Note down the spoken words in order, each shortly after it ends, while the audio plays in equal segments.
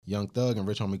Young Thug and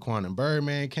Rich Homie Quan and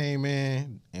Birdman came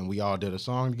in, and we all did a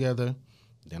song together.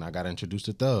 Then I got introduced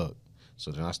to Thug. So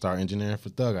then I started engineering for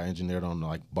Thug. I engineered on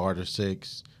like Barter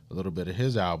 6, a little bit of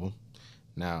his album.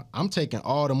 Now, I'm taking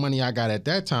all the money I got at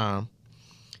that time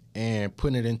and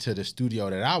putting it into the studio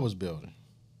that I was building.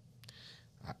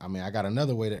 I mean, I got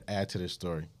another way to add to this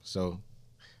story. So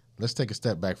let's take a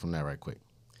step back from that right quick.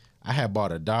 I had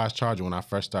bought a Dodge Charger when I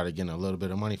first started getting a little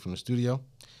bit of money from the studio.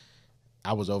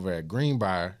 I was over at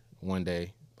Greenbrier one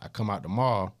day. I come out the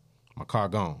mall, my car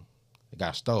gone. It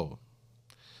got stolen.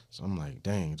 So I'm like,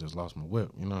 dang, just lost my whip.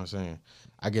 You know what I'm saying?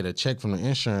 I get a check from the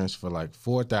insurance for like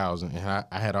 $4,000, and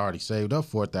I had already saved up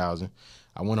 $4,000.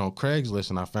 I went on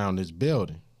Craigslist and I found this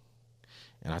building.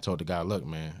 And I told the guy, look,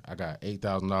 man, I got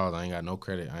 $8,000. I ain't got no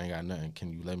credit. I ain't got nothing.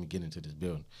 Can you let me get into this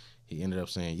building? He ended up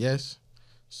saying yes.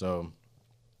 So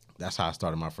that's how I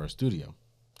started my first studio.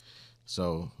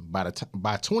 So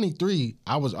by 23,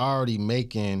 I was already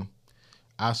making,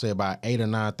 I'd say about $8,000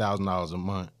 or $9,000 a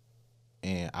month,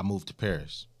 and I moved to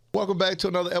Paris. Welcome back to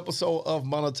another episode of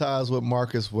Monetize with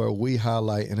Marcus, where we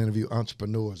highlight and interview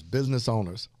entrepreneurs, business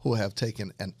owners who have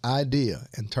taken an idea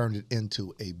and turned it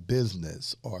into a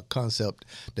business or a concept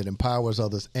that empowers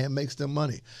others and makes them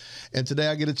money. And today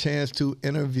I get a chance to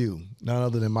interview none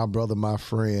other than my brother, my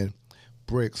friend,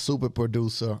 Brick, super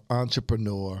producer,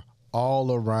 entrepreneur,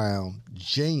 all around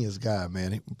genius guy,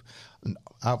 man.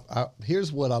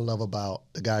 Here's what I love about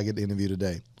the guy I get to interview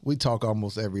today. We talk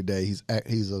almost every day.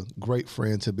 He's a great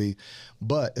friend to be,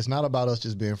 but it's not about us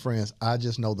just being friends. I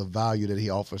just know the value that he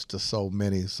offers to so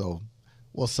many. So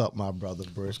what's up, my brother,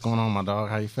 Brick? What's going on, my dog?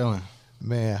 How you feeling?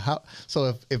 Man,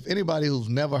 so if anybody who's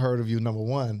never heard of you, number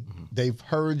one, they've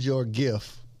heard your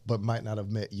gift, but might not have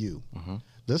met you.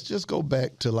 Let's just go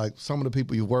back to like some of the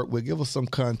people you work with. Give us some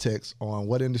context on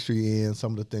what industry you're in,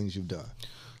 some of the things you've done.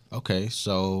 Okay,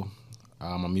 so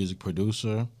I'm a music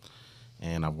producer,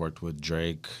 and I've worked with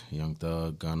Drake, Young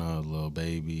Thug, Gunna, Lil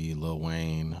Baby, Lil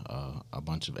Wayne, a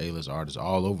bunch of A-list artists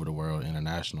all over the world,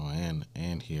 international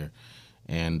and here.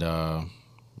 And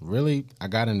really, I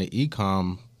got into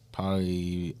e-com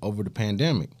probably over the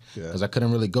pandemic because I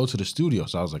couldn't really go to the studio.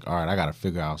 So I was like, all right, I got to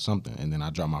figure out something. And then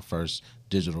I dropped my first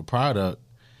digital product.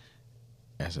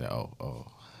 I said, oh,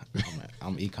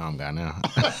 I'm e-com guy now.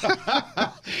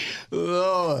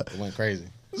 Lord. It went crazy.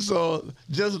 So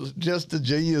just the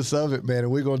genius of it, man,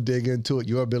 and we're going to dig into it,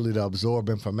 your ability to absorb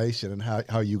information and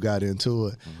how you got into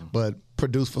it, but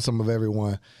produce for some of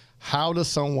everyone. How does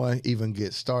someone even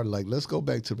get started? Like, let's go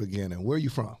back to the beginning. Where are you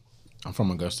from? I'm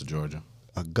from Augusta, Georgia.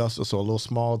 Augusta, so a little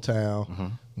small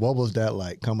town. What was that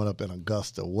like coming up in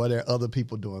Augusta? Were there other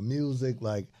people doing music?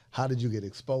 Like, how did you get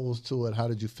exposed to it? How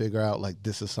did you figure out, like,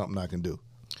 this is something I can do?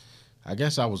 I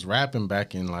guess I was rapping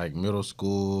back in like middle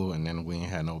school, and then we ain't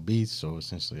had no beats. So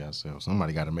essentially I said, well,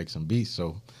 somebody got to make some beats.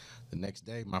 So the next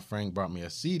day, my friend brought me a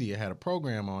CD. It had a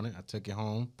program on it. I took it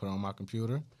home, put it on my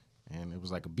computer, and it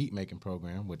was like a beat making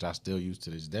program, which I still use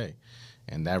to this day.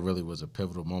 And that really was a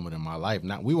pivotal moment in my life.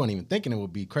 We weren't even thinking it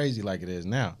would be crazy like it is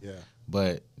now. Yeah.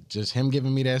 But just him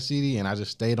giving me that CD, and I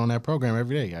just stayed on that program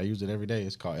every day. I use it every day.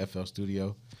 It's called FL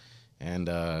Studio. And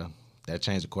that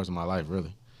changed the course of my life,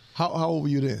 really. How old were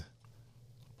you then?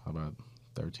 About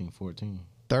 13, 14.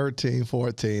 13,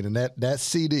 14. And that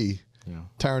CD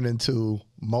turned into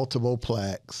multiple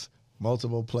plaques,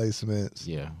 multiple placements.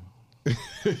 Yeah.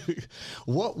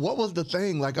 What was the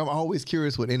thing? Like, I'm always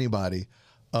curious with anybody.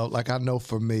 Like, I know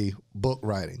for me, book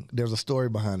writing, there's a story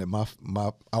behind it.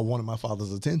 I wanted my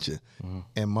father's attention.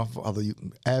 And my father,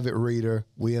 avid reader,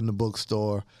 we in the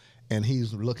bookstore, and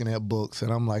he's looking at books.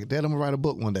 And I'm like, Dad, I'm going to write a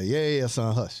book one day. Yeah,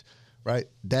 son, hush. Right?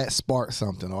 That sparked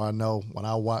something. Or I know when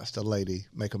I watched a lady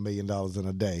make $1 million in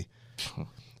a day,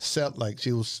 like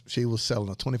she was selling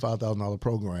a $25,000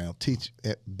 program,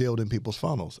 building people's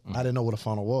funnels. I didn't know what a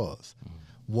funnel was.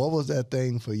 What was that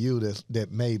thing for you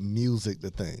that made music the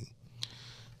thing?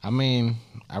 I mean,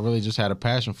 I really just had a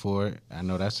passion for it. I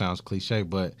know that sounds cliche,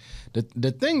 but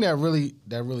the thing that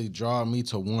really drew me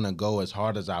to want to go as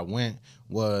hard as I went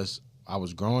was I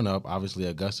was growing up. Obviously,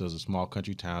 Augusta is a small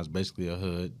country town. It's basically a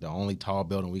hood. The only tall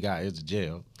building we got is a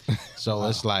jail. So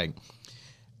It's like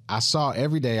I saw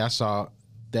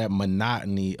that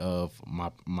monotony of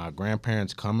my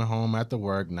grandparents coming home after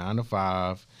work, 9 to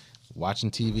 5,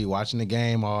 watching TV, watching the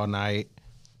game all night.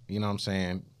 You know what I'm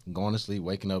saying? Going to sleep,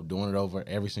 waking up, doing it over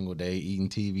every single day, eating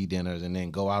TV dinners, and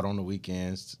then go out on the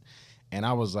weekends. And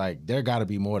I was like, there got to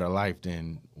be more to life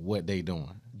than what they doing.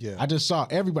 Yeah. I just saw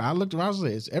everybody. I looked around. I was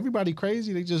like, is everybody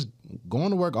crazy? They just going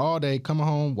to work all day, coming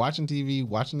home, watching TV,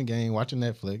 watching the game, watching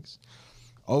Netflix.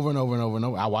 over and over and over and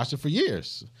over. I watched it for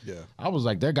years. Yeah. I was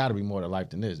like, there got to be more to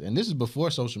life than this. And this is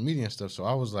before social media and stuff. So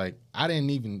I was like, I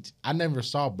never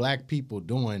saw black people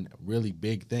doing really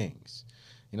big things.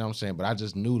 You know what I'm saying? But I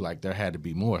just knew like there had to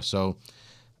be more. So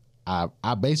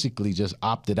I basically just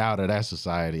opted out of that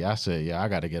society. I said, yeah, I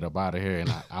got to get up out of here.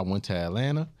 And I went to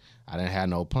Atlanta. I didn't have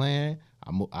no plan.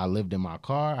 I lived in my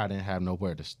car. I didn't have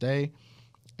nowhere to stay.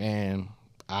 And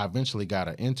I eventually got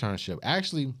an internship.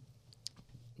 Actually,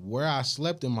 where I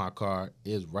slept in my car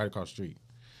is right across the street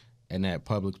in that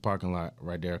Publix parking lot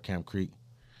right there at Camp Creek.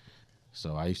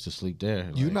 So I used to sleep there.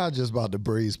 You're not just about to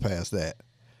breeze past that.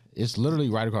 It's literally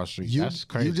right across the street. That's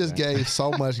crazy. You just gave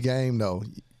so much game, though.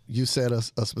 You said a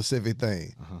specific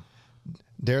thing.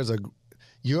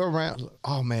 You're around.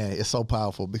 Oh man, it's so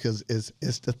powerful because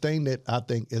it's the thing that I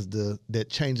think is that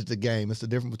changes the game. It's the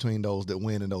difference between those that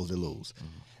win and those that lose.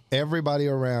 Everybody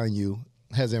around you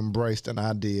has embraced an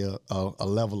idea of a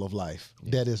level of life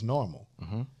that is normal.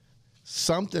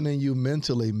 Something in you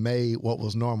mentally made what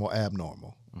was normal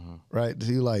abnormal, right? So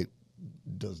you like,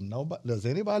 does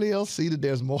anybody else see that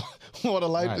there's more to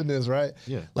life than this, right?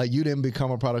 Yeah. Like you didn't become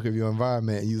a product of your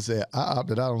environment. And you said, I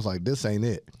opted out. I was like, this ain't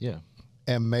it. Yeah.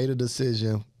 And made a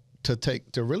decision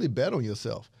to really bet on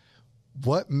yourself.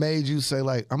 What made you say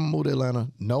like, I'm gonna move to Atlanta,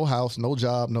 no house, no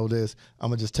job, no this. I'm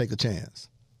gonna just take a chance.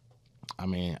 I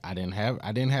mean, I didn't have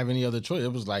any other choice.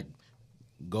 It was like,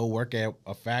 go work at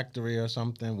a factory or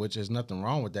something, which is nothing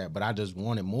wrong with that. But I just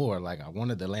wanted more. Like I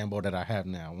wanted the Lambo that I have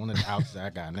now. I wanted the house that I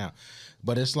got now.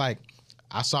 But it's like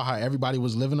I saw how everybody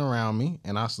was living around me,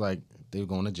 and I was like, they were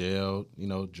going to jail,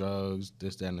 drugs,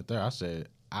 this, that, and the third. I said,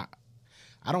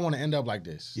 I don't want to end up like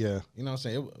this. Yeah. You know what I'm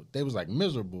saying? They was like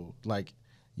miserable. Like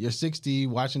you're 60,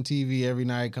 watching TV every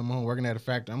night, come home, working at a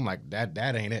factory. I'm like, that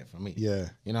ain't it for me. Yeah.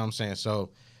 You know what I'm saying?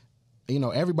 So,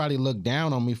 everybody looked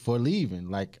down on me for leaving.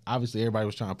 Like, obviously, everybody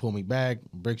was trying to pull me back.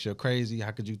 Bricks, you're crazy.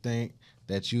 How could you think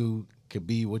that you could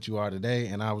be what you are today?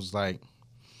 And I was like,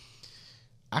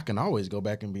 I can always go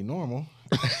back and be normal.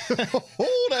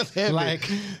 Oh, that's heavy. Like,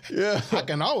 yeah, I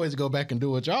can always go back and do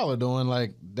what y'all are doing.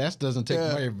 Like, that doesn't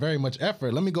take very much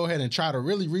effort. Let me go ahead and try to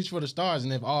really reach for the stars.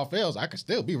 And if all fails, I can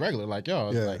still be regular like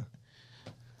y'all. Yeah. Like,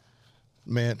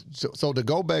 man, so to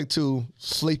go back to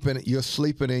you're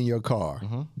sleeping in your car.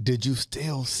 Did you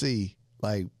still see,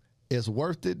 like, it's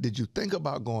worth it? Did you think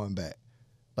about going back?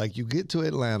 Like, you get to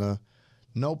Atlanta,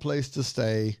 no place to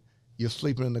stay, you're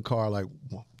sleeping in the car, like,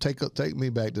 take me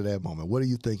back to that moment. What are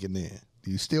you thinking then? Do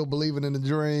you still believing in the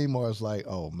dream, or it's like,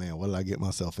 oh, man, what did I get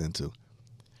myself into?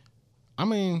 I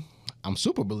mean, I'm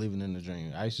super believing in the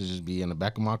dream. I used to just be in the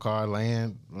back of my car,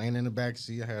 laying in the back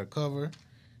seat. I had a cover.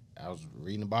 I was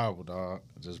reading the Bible, dog,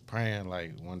 just praying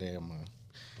like one day I'm gonna.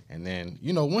 And then,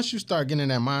 once you start getting in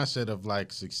that mindset of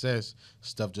like success,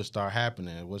 stuff just start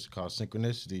happening. What's it called?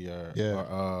 Synchronicity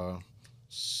or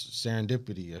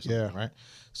serendipity or something, right?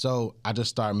 So I just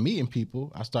start meeting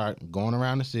people. I start going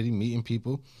around the city, meeting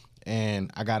people, and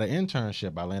I got an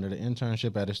internship. I landed an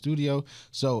internship at a studio.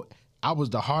 So I was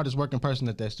the hardest working person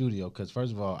at that studio because,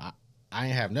 first of all, I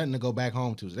ain't have nothing to go back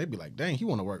home to. So they'd be like, dang, he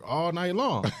want to work all night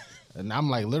long. And I'm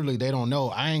like, literally, they don't know.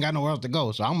 I ain't got nowhere else to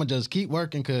go. So I'm going to just keep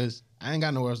working because I ain't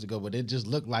got nowhere else to go. But it just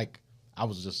looked like I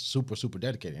was just super, super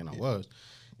dedicated, and I was.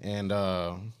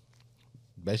 And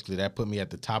basically that put me at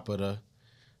the top of the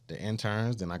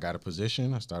interns. Then I got a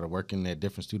position. I started working at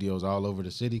different studios all over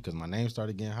the city because my name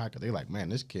started getting hot. Because they're like, man,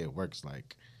 this kid works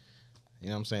like, you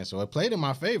know what I'm saying? So it played in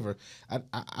my favor.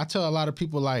 I tell a lot of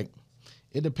people, like,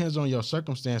 it depends on your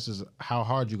circumstances how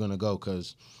hard you're going to go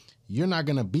because you're not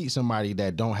going to beat somebody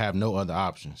that don't have no other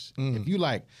options. If you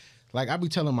like I be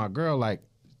telling my girl, like,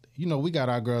 we got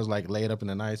our girls like laid up in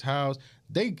a nice house.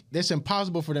 It's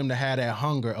impossible for them to have that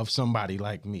hunger of somebody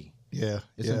like me. Yeah.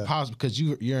 It's impossible because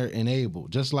you're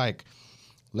enabled. Just like,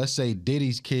 let's say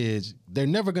Diddy's kids, they're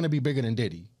never going to be bigger than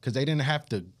Diddy because they didn't have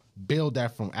to build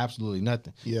that from absolutely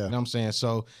nothing. Yeah. You know what I'm saying?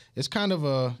 So it's kind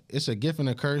of it's a gift and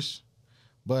a curse.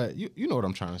 But you know what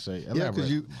I'm trying to say. Elaborate.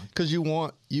 Yeah, because you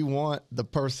want the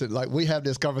person, like we have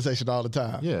this conversation all the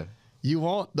time. Yeah. You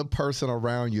want the person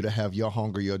around you to have your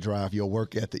hunger, your drive, your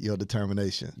work ethic, your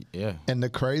determination. Yeah. And the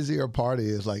crazier part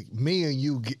is, like, me and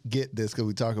you get this because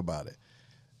we talk about it.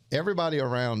 Everybody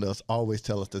around us always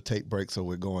tell us to take breaks or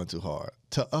we're going too hard.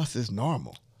 To us, it's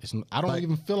normal. I don't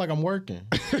even feel like I'm working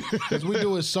because we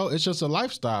do it it's just a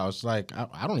lifestyle. It's like,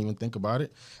 I don't even think about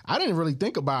it. I didn't really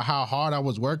think about how hard I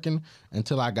was working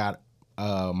until I got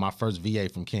my first VA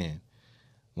from Ken.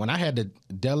 When I had to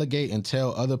delegate and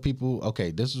tell other people,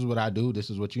 okay, this is what I do, this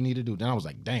is what you need to do, then I was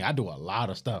like, dang, I do a lot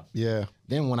of stuff. Yeah.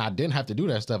 Then when I didn't have to do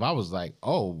that stuff, I was like,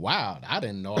 oh, wow, I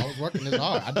didn't know I was working this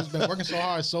hard. I just been working so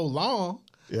hard so long.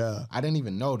 Yeah. I didn't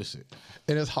even notice it.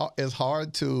 And it's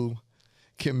hard to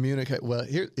communicate. Well,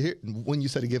 here when you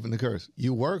say the gift and the curse,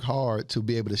 you work hard to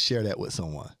be able to share that with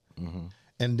someone.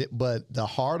 But the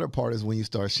harder part is when you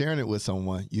start sharing it with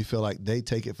someone, you feel like they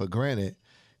take it for granted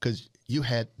because you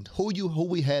had who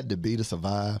we had to be to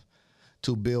survive,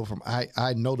 to build from.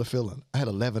 I know the feeling. I had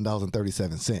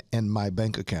 $11.37 in my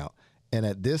bank account, and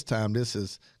at this time, this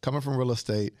is coming from real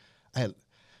estate. I had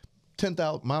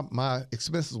 $10,000. My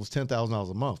expenses was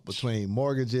 $10,000 a month between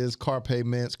mortgages, car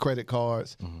payments, credit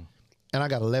cards. And I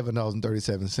got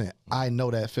 $11.37. I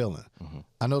know that feeling.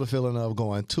 I know the feeling of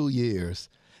going 2 years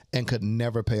and could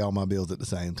never pay all my bills at the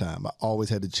same time. I always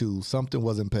had to choose. Something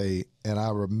wasn't paid, and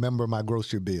I remember my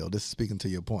grocery bill. This is speaking to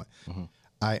your point.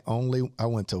 I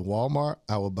went to Walmart.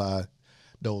 I would buy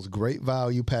those great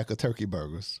value pack of turkey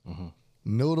burgers,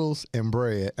 noodles, and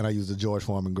bread, and I used the George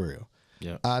Foreman grill.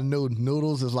 Yeah. I knew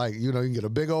noodles is like, you can get a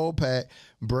big old pack,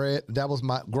 bread. That was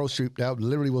my grocery. That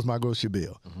literally was my grocery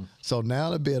bill. So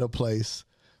now to be at a place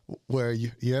where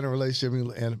you're in a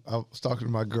relationship, and I was talking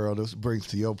to my girl, this brings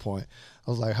to your point.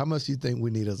 I was like, how much do you think we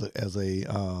need as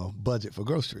a budget for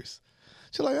groceries?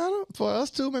 She's like, for us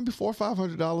too, maybe $400 or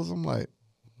 $500. I'm like,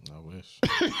 I wish.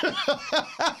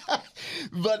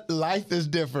 But life is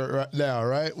different right now,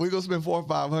 right? We're gonna spend $400 or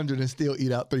 $500 and still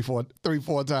eat out three,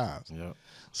 four times. Yep.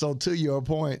 So to your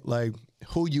point, like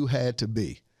who you had to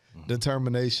be,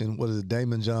 determination. What is it?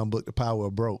 Damon John book, The Power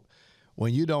of Broke.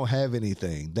 When you don't have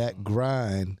anything, that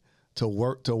grind to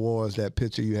work towards that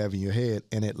picture you have in your head,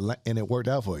 and it worked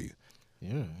out for you.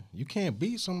 Yeah, you can't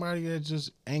beat somebody that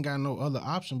just ain't got no other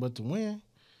option but to win.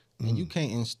 And you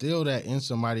can't instill that in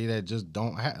somebody that just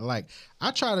don't have, like,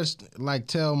 I try to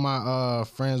tell my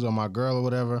friends or my girl or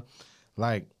whatever,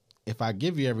 like, if I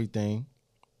give you everything,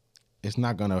 it's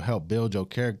not gonna help build your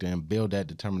character and build that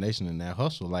determination and that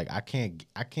hustle. Like, I can't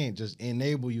just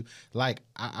enable you. Like,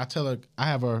 I tell her, I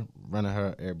have her running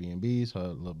her Airbnbs, her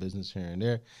little business here and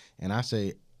there, and I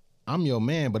say, I'm your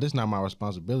man, but it's not my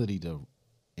responsibility to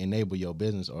enable your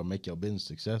business or make your business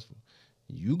successful.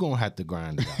 You gonna have to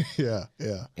grind it out.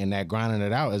 Yeah. And that grinding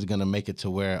it out is gonna make it to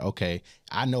where, okay,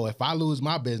 I know if I lose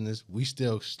my business, we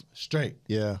still straight.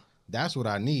 Yeah. That's what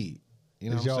I need. You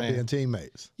know what I'm y'all saying? being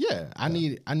teammates. Yeah. I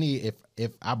need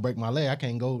if I break my leg, I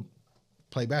can't go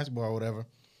play basketball or whatever.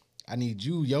 I need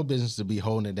your business to be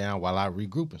holding it down while I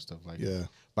regroup and stuff like that.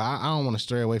 But I don't want to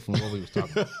stray away from what we was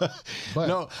talking about. But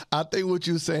no, I think what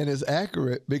you're saying is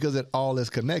accurate because it all is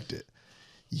connected.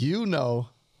 You know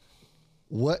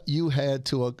what you had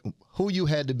to, who you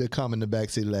had to become in the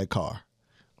backseat of that car,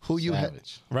 who you had,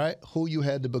 right? Who you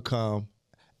had to become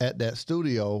at that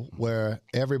studio where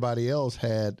everybody else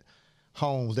had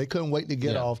homes. They couldn't wait to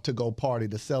get off to go party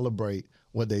to celebrate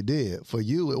what they did. For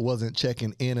you, it wasn't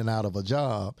checking in and out of a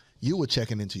job. You were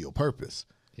checking into your purpose.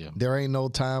 Yeah. There ain't no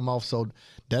time off. So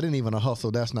that ain't even a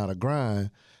hustle. That's not a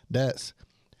grind. That's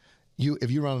you. If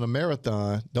you're running a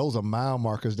marathon, those are mile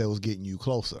markers that was getting you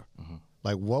closer.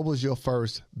 Like, what was your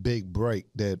first big break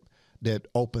that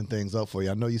opened things up for you?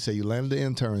 I know you say you landed the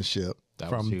internship.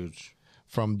 That was huge.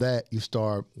 From that, you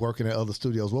start working at other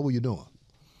studios. What were you doing?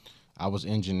 I was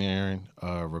engineering,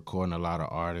 recording a lot of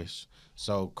artists.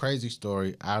 So, crazy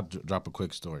story. I'll drop a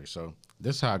quick story. So,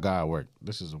 this is how God worked.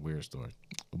 This is a weird story.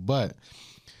 But,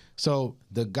 so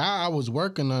the guy I was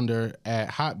working under at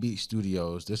Hot Beat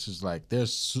Studios, this is like,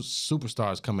 there's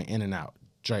superstars coming in and out.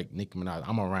 Drake, Nicki Minaj.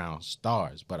 I'm around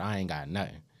stars, but I ain't got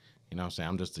nothing. You know what I'm saying?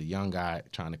 I'm just a young guy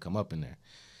trying to come up in there.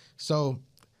 So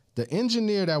the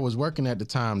engineer that was working at the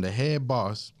time, the head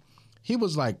boss, he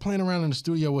was like playing around in the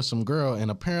studio with some girl, and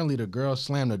apparently the girl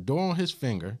slammed the door on his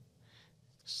finger,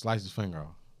 sliced his finger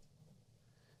off.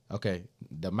 Okay,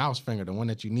 the mouse finger, the one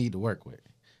that you need to work with.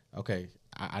 Okay,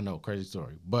 I know, crazy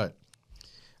story. But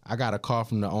I got a call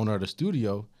from the owner of the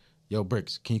studio. Yo,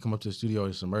 Bricks, can you come up to the studio?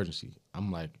 It's an emergency.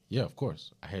 I'm like, yeah, of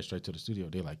course. I head straight to the studio.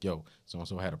 They're like, yo,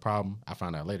 so-and-so had a problem. I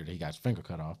found out later that he got his finger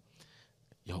cut off.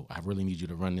 Yo, I really need you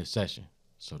to run this session.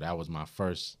 So that was my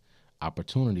first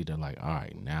opportunity to like, all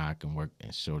right, now I can work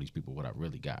and show these people what I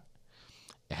really got.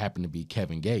 It happened to be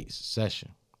Kevin Gates' session.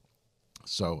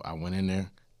 So I went in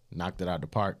there, knocked it out the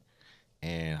park,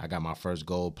 and I got my first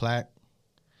gold plaque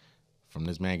from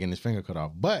this man getting his finger cut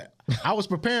off. But I was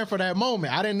preparing for that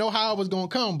moment. I didn't know how it was going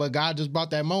to come, but God just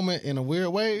brought that moment in a weird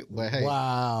way. But hey,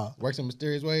 wow, works in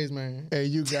mysterious ways, man. And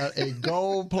you got a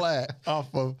gold plaque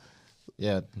off of.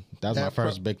 Yeah, that was my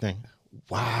first big thing.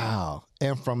 Wow.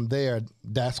 And from there,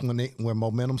 that's when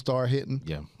momentum started hitting?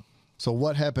 Yeah. So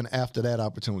what happened after that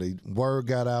opportunity? Word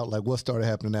got out? Like, what started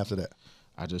happening after that?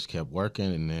 I just kept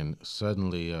working, and then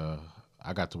suddenly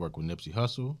I got to work with Nipsey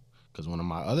Hussle because one of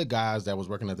my other guys that was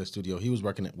working at the studio, he was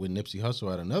working with Nipsey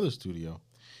Hussle at another studio,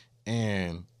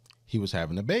 and he was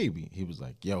having a baby. He was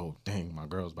like, yo, dang, my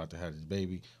girl's about to have this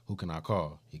baby. Who can I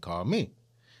call? He called me.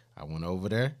 I went over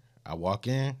there. I walk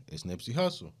in. It's Nipsey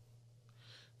Hussle.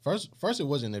 First, it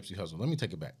wasn't Nipsey Hussle. Let me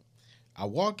take it back. I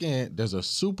walk in. There's a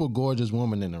super gorgeous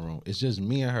woman in the room. It's just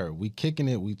me and her. We kicking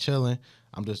it. We chilling.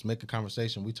 I'm just making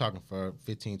conversation. We talking for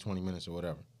 15, 20 minutes or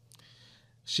whatever.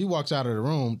 She walks out of the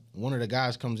room. One of the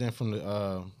guys comes in from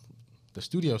the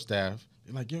studio staff.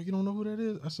 They're like, yo, you don't know who that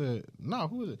is? I said, no,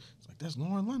 who is it? It's like, that's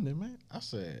Lauren London, man. I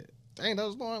said, dang, that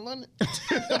was Lauren London.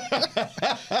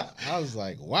 I was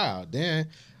like, wow. Then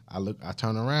I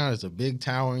turn around. It's a big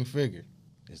towering figure.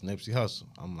 It's Nipsey Hussle.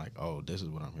 I'm like, oh, this is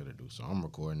what I'm here to do. So I'm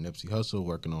recording Nipsey Hussle,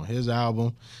 working on his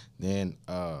album. Then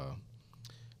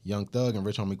Young Thug and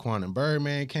Rich Homie Quan and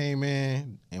Birdman came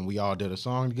in, and we all did a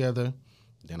song together.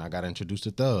 Then I got introduced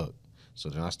to Thug. So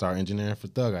then I started engineering for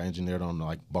Thug. I engineered on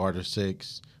like Barter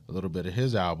 6, a little bit of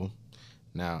his album.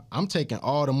 Now, I'm taking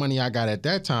all the money I got at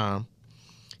that time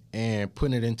and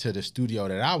putting it into the studio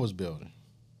that I was building.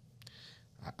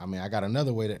 I mean, I got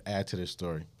another way to add to this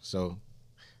story. So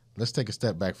let's take a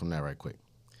step back from that right quick.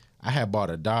 I had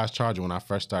bought a Dodge Charger when I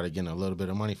first started getting a little bit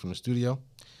of money from the studio.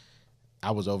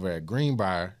 I was over at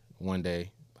Greenbrier one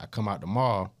day. I come out the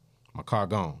mall, my car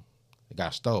gone. It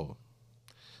got stolen.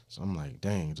 So I'm like,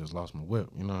 dang, just lost my whip.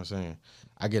 You know what I'm saying?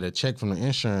 I get a check from the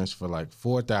insurance for like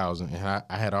 $4,000, and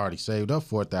I had already saved up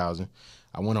 $4,000.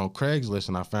 I went on Craigslist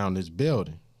and I found this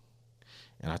building.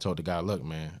 And I told the guy, look,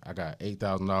 man, I got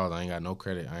 $8,000. I ain't got no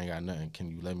credit. I ain't got nothing. Can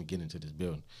you let me get into this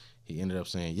building? He ended up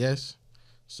saying yes.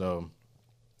 So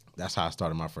that's how I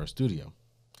started my first studio.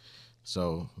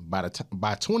 So by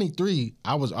 23,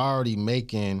 I was already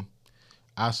making,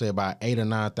 I'd say about $8,000 or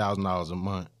 $9,000 a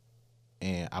month,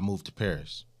 and I moved to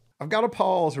Paris. I've got to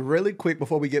pause really quick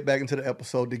before we get back into the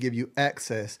episode to give you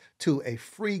access to a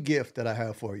free gift that I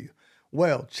have for you.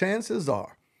 Well, chances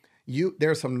are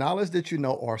there's some knowledge that you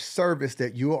know or service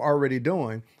that you are already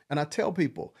doing. And I tell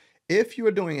people, if you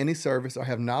are doing any service or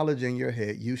have knowledge in your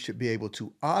head, you should be able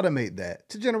to automate that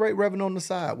to generate revenue on the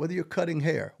side, whether you're cutting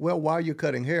hair. Well, while you're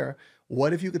cutting hair,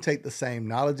 what if you could take the same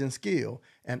knowledge and skill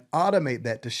and automate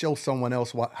that to show someone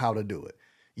else how to do it?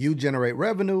 You generate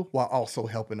revenue while also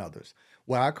helping others.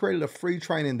 Well, I created a free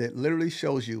training that literally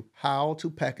shows you how to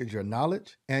package your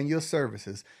knowledge and your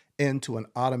services into an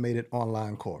automated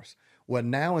online course. Well,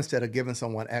 now instead of giving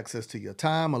someone access to your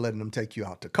time or letting them take you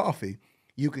out to coffee,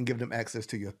 you can give them access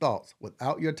to your thoughts.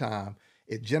 Without your time,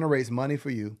 it generates money for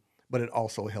you, but it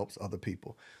also helps other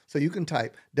people. So you can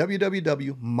type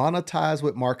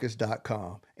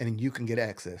www.monetizewithmarcus.com and you can get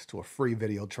access to a free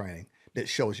video training that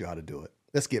shows you how to do it.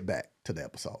 Let's get back to the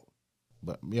episode.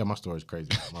 But yeah, my story's crazy.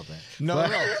 My bad. No.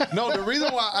 The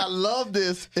reason why I love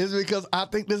this is because I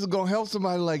think this is gonna help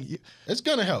somebody like you. It's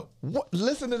gonna help.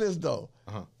 Listen to this though.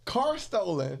 Car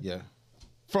stolen. Yeah.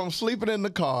 From sleeping in the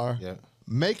car. Yeah.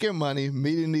 Making money,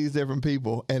 meeting these different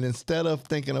people, and instead of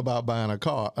thinking about buying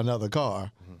another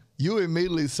car, you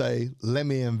immediately say, "Let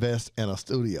me invest in a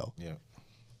studio." Yeah.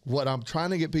 What I'm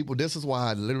trying to get people. This is why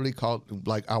I literally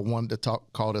I wanted to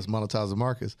call this Monetize with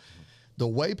Marcus. The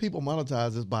way people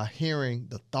monetize is by hearing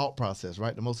the thought process,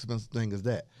 right? The most expensive thing is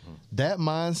that. That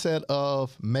mindset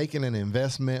of making an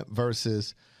investment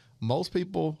versus most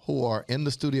people who are in the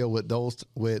studio with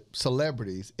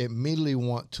celebrities immediately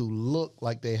want to look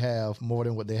like they have more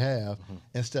than what they have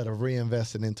instead of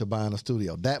reinvesting into buying a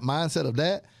studio. That mindset of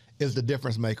that is the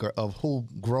difference maker of who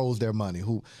grows their money,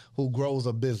 who grows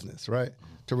a business, right?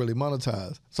 To really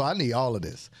monetize. So I need all of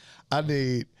this. I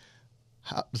need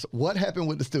what happened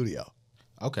with the studio.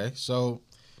 Okay, so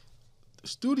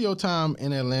studio time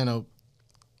in Atlanta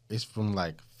is from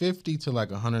like 50 to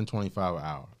like 125 an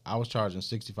hour. I was charging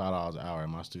 $65 an hour in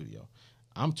my studio.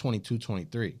 I'm 22,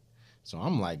 23. So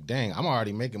I'm like, dang, I'm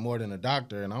already making more than a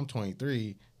doctor and I'm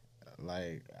 23.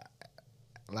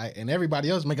 And everybody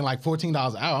else making like $14 an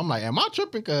hour. I'm like, am I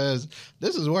tripping? Because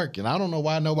this is working. I don't know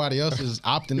why nobody else is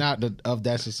opting out of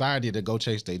that society to go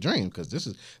chase their dream.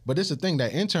 But it's the thing,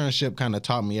 that internship kind of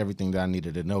taught me everything that I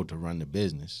needed to know to run the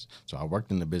business. So I worked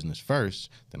in the business first,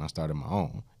 then I started my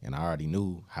own, and I already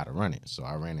knew how to run it. So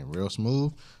I ran it real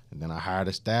smooth, and then I hired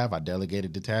a staff. I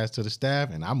delegated the tasks to the staff,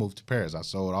 and I moved to Paris. I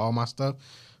sold all my stuff,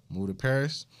 moved to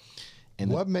Paris. And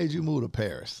what made you move to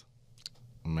Paris?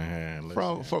 Man,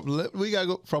 we gotta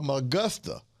go from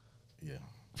Augusta. Yeah.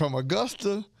 From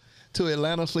Augusta to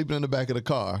Atlanta, sleeping in the back of the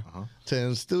car, to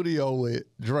in the studio with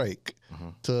Drake,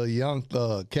 to Young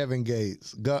Thug, Kevin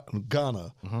Gates,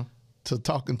 Gunna, to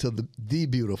talking to the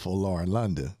beautiful Lauren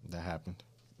London. That happened.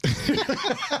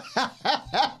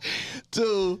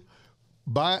 To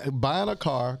buying a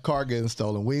car getting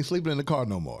stolen. We ain't sleeping in the car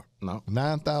no more. No.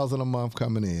 $9,000 a month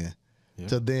coming in. Yeah.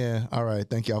 To then, all right,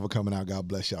 thank y'all for coming out. God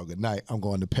bless y'all. Good night. I'm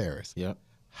going to Paris. Yep.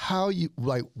 How you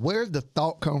where's the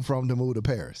thought come from to move to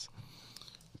Paris?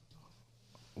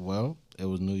 Well, it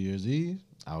was New Year's Eve.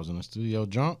 I was in the studio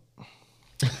drunk.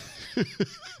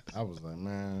 I was like,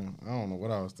 man, I don't know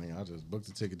what I was thinking. I just booked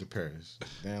a ticket to Paris.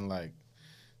 Then, like,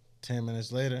 10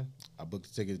 minutes later, I booked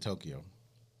a ticket to Tokyo.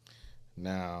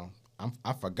 Now,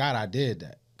 I forgot I did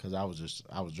that because I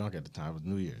was drunk at the time. It was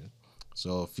New Year's.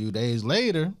 So a few days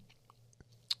later,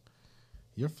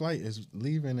 your flight is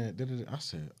leaving at. I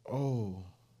said, oh,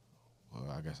 well,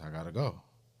 I guess I gotta go.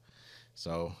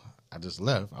 So I just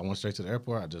left. I went straight to the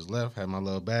airport. I just left, had my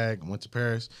little bag, went to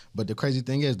Paris. But the crazy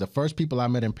thing is, the first people I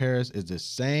met in Paris is the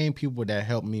same people that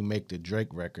helped me make the Drake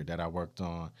record that I worked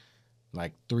on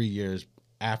like 3 years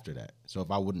after that. So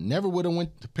if I never would have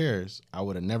went to Paris, I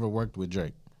would have never worked with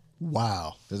Drake.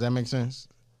 Wow. Does that make sense?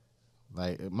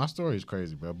 Like, my story is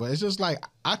crazy, bro. But it's just like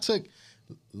I took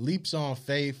leaps on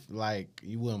faith like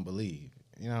you wouldn't believe.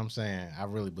 You know what I'm saying? I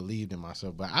really believed in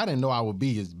myself, but I didn't know I would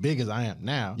be as big as I am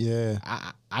now. Yeah.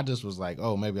 I just was like,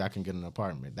 oh, maybe I can get an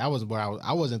apartment. That was where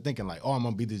I wasn't thinking like, oh, I'm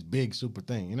going to be this big super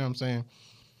thing. You know what I'm saying?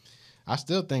 I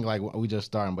still think like we just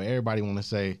starting, but everybody want to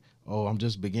say, oh, I'm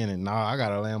just beginning. Nah, I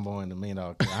got a Lambo and $1 million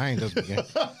car. I ain't just beginning.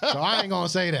 So I ain't going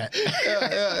to say that.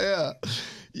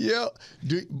 Yeah.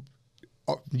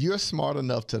 You're smart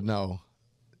enough to know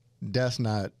that's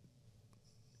not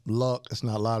luck. It's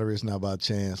not lottery. It's not by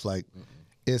chance. Like,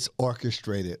 it's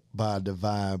orchestrated by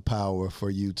divine power for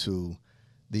you to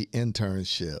the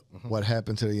internship. What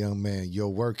happened to the young man, your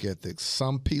work ethic,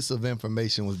 some piece of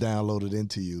information was downloaded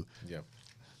into you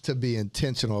to be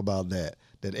intentional about that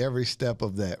every step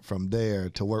of that, from there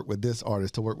to work with this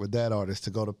artist, to work with that artist, to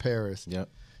go to Paris.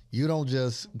 You don't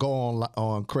just go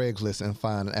on Craigslist and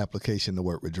find an application to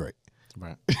work with Drake.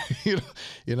 Right.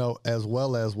 you know, as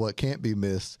well as what can't be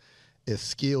missed is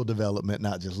skill development,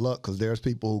 not just luck, because there's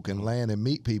people who can land and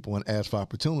meet people and ask for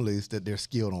opportunities that their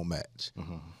skill don't match.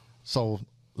 So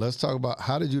let's talk about,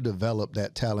 how did you develop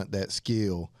that talent, that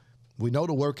skill? We know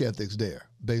the work ethic's there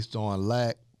based on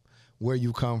lack, where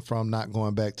you come from, not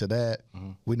going back to that.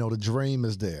 We know the dream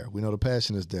is there. We know the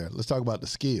passion is there. Let's talk about the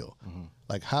skill.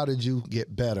 Like, how did you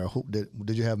get better?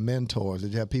 Did you have mentors?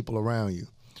 Did you have people around you?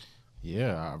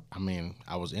 Yeah, I mean,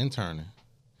 I was interning.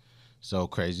 So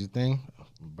crazy thing,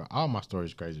 all my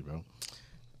stories crazy, bro.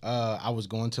 I was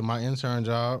going to my intern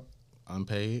job,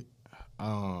 unpaid,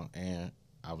 and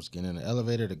I was getting in the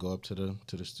elevator to go up to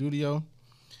the studio.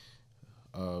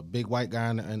 Big white guy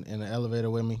in the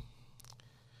elevator with me.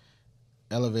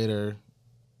 Elevator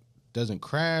doesn't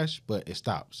crash, but it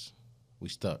stops. We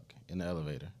stuck in the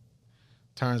elevator.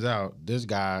 Turns out this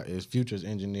guy is Future's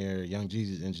engineer, Young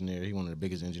Jeezy's engineer. He one of the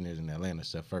biggest engineers in Atlanta,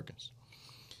 Seth Firkins.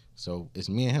 So it's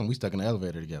me and him. We stuck in the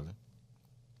elevator together.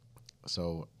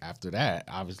 So after that,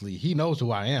 obviously, he knows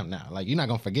who I am now. Like, you're not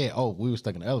going to forget, oh, we were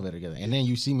stuck in the elevator together. And then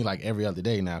you see me like every other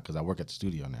day now because I work at the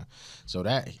studio now. So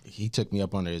that, he took me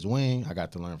up under his wing. I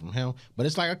got to learn from him. But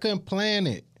it's like I couldn't plan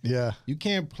it. Yeah. You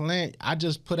can't plan. I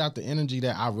just put out the energy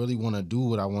that I really want to do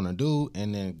what I want to do.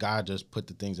 And then God just put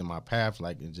the things in my path.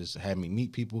 Like, it just had me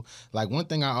meet people. Like, one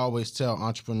thing I always tell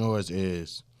entrepreneurs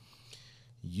is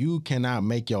you cannot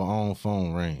make your own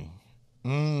phone ring.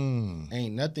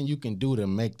 Ain't nothing you can do to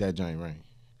make that joint ring.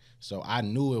 So I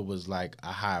knew it was like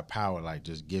a higher power, like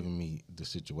just giving me the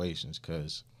situations,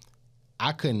 because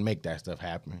I couldn't make that stuff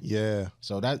happen. Yeah.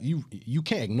 So that you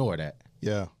can't ignore that.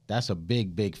 Yeah. That's a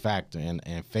big factor,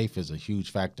 and faith is a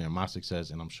huge factor in my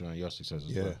success, and I'm sure in your success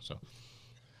as well. So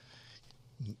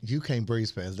you can't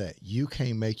breeze past that. You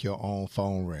can't make your own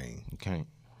phone ring. you can't.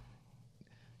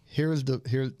 Here's the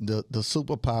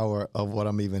superpower of what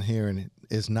I'm even hearing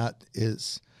is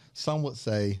some would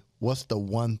say, what's the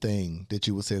one thing that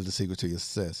you would say is the secret to your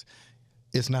success?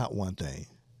 It's not one thing.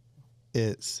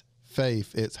 It's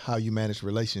faith. It's how you manage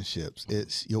relationships.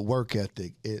 It's your work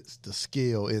ethic. It's the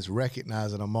skill. It's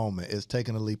recognizing a moment. It's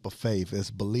taking a leap of faith.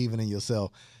 It's believing in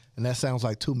yourself. And that sounds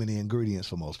like too many ingredients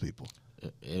for most people.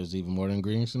 It was even more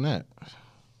ingredients than that.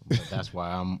 But that's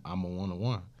why I'm a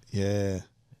one-on-one. Yeah.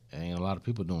 Ain't a lot of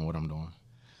people doing what I'm doing.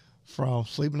 From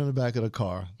sleeping in the back of the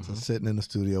car to sitting in the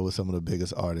studio with some of the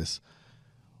biggest artists,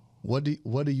 what do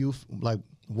you like?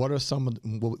 What are some of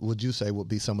what would you say would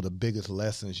be some of the biggest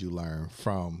lessons you learned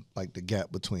from like the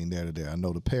gap between there to there? I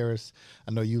know Paris.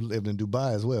 I know you lived in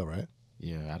Dubai as well, right?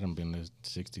 Yeah, I done been to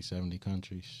 60, 70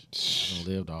 countries. I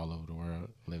done lived all over the world.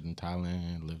 Lived in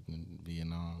Thailand, lived in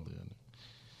Vietnam.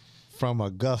 From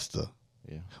Augusta.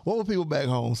 Yeah. What were people back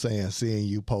home saying, seeing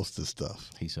you post this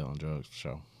stuff? He's selling drugs for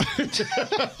sure.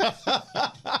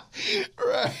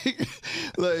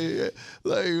 Right.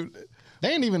 like They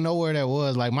didn't even know where that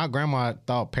was. Like my grandma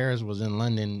thought Paris was in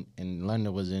London and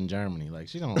London was in Germany. Like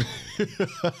she don't.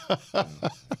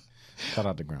 Shout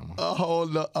out to grandma. a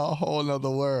whole nother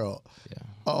world. Yeah.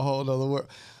 A whole nother world.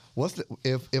 What's the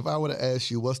if I were to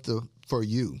ask you what's the for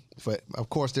you? Of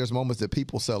course, there's moments that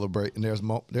people celebrate, and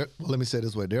let me say it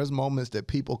this way: there's moments that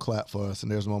people clap for us,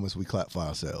 and there's moments we clap for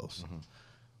ourselves. Mm-hmm.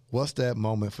 What's that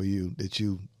moment for you that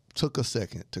you took a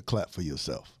second to clap for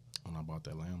yourself? When I bought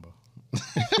that Lambo.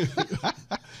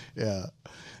 Yeah,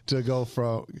 to go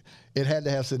from it had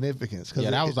to have significance.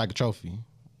 Yeah, that was like a trophy.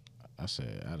 I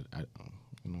said, I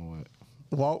you know what?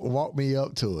 Walk me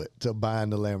up to it, to buying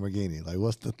the Lamborghini. Like,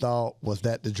 what's the thought? Was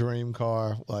that the dream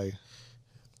car? Like,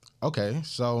 okay,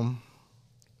 so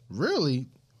really,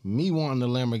 me wanting the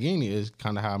Lamborghini is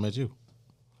kind of how I met you.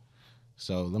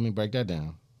 So let me break that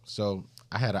down. So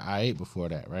I had an i8 before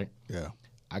that, right? Yeah.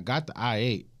 I got the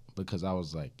i8 because I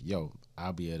was like, yo,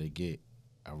 I'll be able to get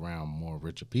around more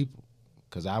richer people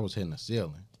because I was hitting the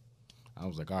ceiling. I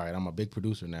was like, all right, I'm a big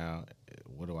producer now.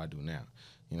 What do I do now?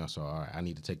 You know, so all right, I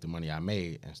need to take the money I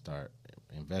made and start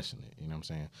investing it. You know what I'm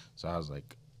saying? So I was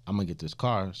like, I'm going to get this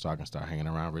car so I can start hanging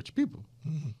around rich people.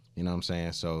 Mm-hmm. You know what I'm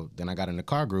saying? So then I got in the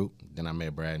car group. Then I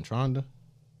met Brad and Tronda,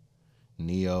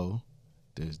 Neo,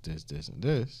 this, and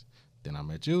this. Then I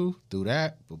met you through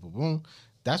that. Boom, boom, boom.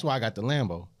 That's why I got the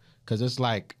Lambo. Because it's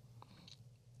like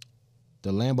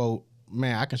the Lambo,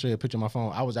 man, I can show you a picture on my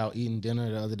phone. I was out eating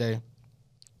dinner the other day.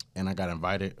 And I got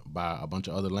invited by a bunch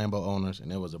of other Lambo owners, and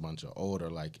there was a bunch of older,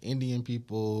 like, Indian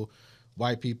people,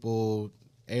 white people,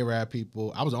 Arab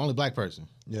people. I was the only black person.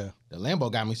 Yeah. The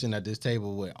Lambo got me sitting at this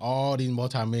table with all these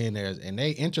multimillionaires, and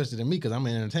they interested in me because I'm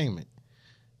in entertainment.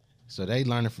 So they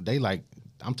learning from,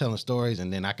 I'm telling stories,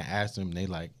 and then I can ask them, and they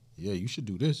like, yeah, you should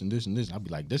do this and this and this. And I'll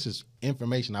be like, this is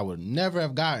information I would never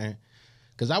have gotten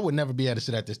because I would never be able to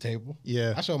sit at this table.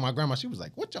 Yeah. I showed my grandma. She was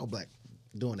like, what y'all black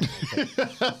doing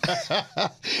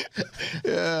that?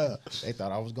 Yeah. They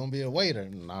thought I was going to be a waiter.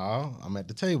 No, I'm at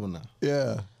the table now.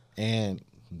 Yeah. And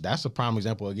that's a prime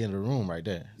example again of the room right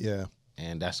there. Yeah.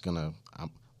 And that's going to,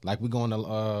 like we going to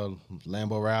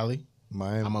Lambo Rally.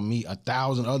 Miami. I'm going to meet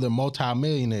 1,000 other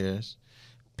multimillionaires,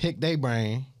 pick their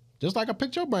brain, just like I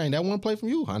picked your brain. That one play from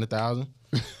you, 100,000.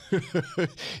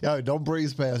 Yo, don't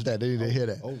breeze past that. They need to hear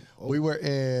that. We were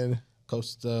in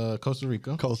Costa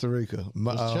Rica. Costa Rica.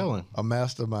 Just chilling. A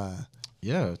mastermind.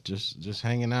 Yeah, just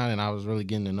hanging out, and I was really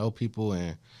getting to know people,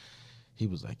 and he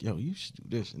was like, yo, you should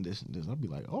do this and this and this. I'd be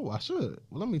like, oh, I should.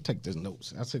 Well, let me take this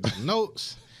notes. I took the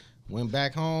notes, went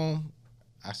back home.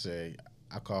 I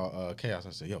called Chaos. I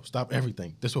said, yo, stop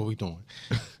everything. This is what we doing.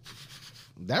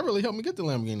 That really helped me get the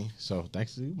Lamborghini. So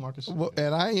thanks to you, Marcus. Well,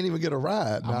 and I ain't even get a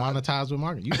ride. I monetized with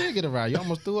Marcus. You did get a ride. You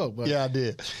almost threw up. But yeah, I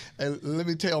did. And let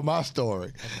me tell my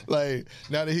story. Like,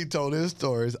 now that he told his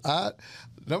stories,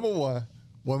 number one,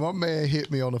 when my man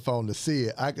hit me on the phone to see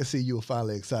it, I could see you were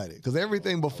finally excited. Because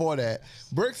everything before that,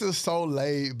 Bricks is so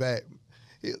laid back.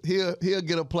 He'll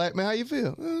get a plaque. Man, how you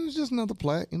feel? It's just another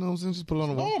plaque. You know what I'm saying? Just put it on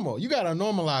the wall. Normal. You got to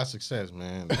normalize success,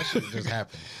 man. That shit just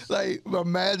happens. Like,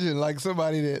 imagine like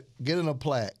somebody that getting a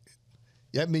plaque.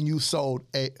 That mean you sold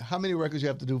how many records you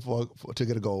have to do to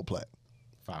get a gold plaque?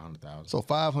 500,000. So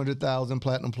 500,000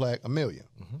 platinum plaque, $1 million.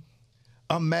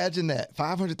 Mm-hmm. Imagine that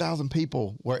 500,000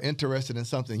 people were interested in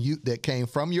something that came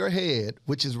from your head,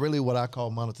 which is really what I call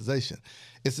monetization.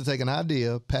 It's to take an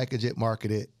idea, package it,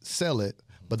 market it, sell it.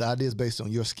 But the idea is based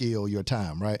on your skill, your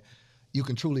time, right? You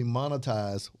can truly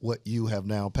monetize what you have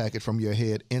now packaged from your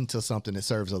head into something that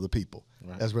serves other people.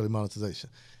 Right. That's really monetization.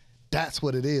 That's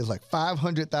what it is. Like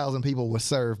 500,000 people were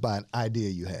served by an idea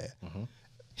you had. Mm-hmm.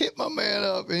 Hit my man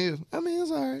up, and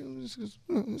it's all right. It's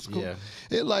cool. Yeah.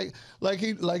 It's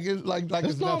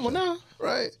normal now,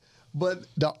 right? But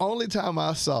the only time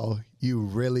I saw you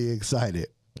really excited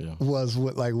was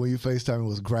when you FaceTime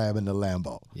was grabbing the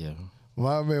Lambo. Yeah.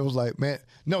 My man was like, man,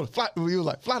 no, fly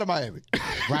to Miami.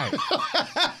 Right.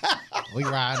 We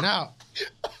riding out.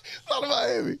 Fly to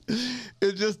Miami.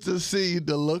 It's just to see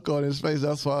the look on his face.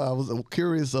 That's why I was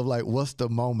curious of like, what's the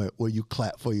moment where you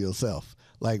clap for yourself?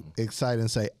 Like excited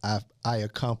and say, I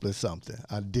accomplished something.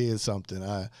 I did something.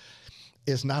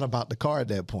 It's not about the car at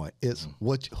that point. It's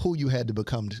who you had to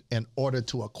become in order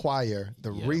to acquire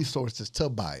the resources to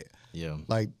buy it. Yeah.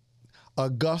 Like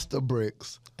Augusta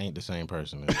Bricks ain't the same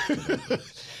person.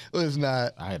 It's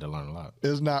not. I had to learn a lot.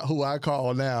 It's not who I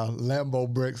call now Lambo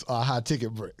Bricks or High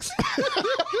Ticket Bricks.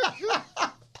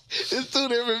 It's two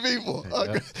different people.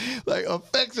 Yeah. Like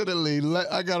affectionately,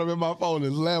 I got them in my phone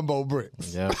as Lambo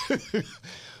Bricks. Yeah.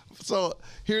 So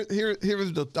here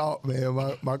is the thought,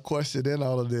 man. My question in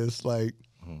all of this, like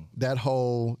that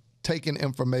whole taking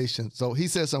information. So he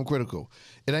said something critical.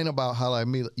 It ain't about highlight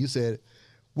me. You said,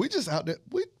 we just out there.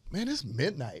 Man, it's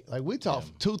midnight. Like we talk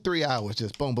 2-3 hours,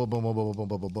 just boom, boom, boom, boom, boom, boom,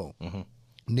 boom, boom, boom. Mm-hmm.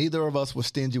 Neither of us was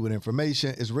stingy with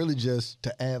information. It's really just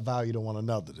to add value to one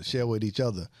another, to share with each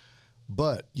other.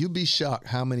 But you'd be shocked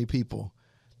how many people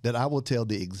that I will tell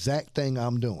the exact thing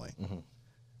I'm doing. Mm-hmm.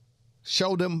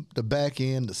 Show them the back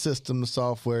end, the system, the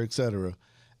software, etc.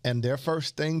 And their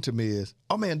first thing to me is,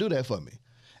 oh man, do that for me.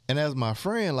 And as my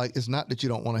friend, like, it's not that you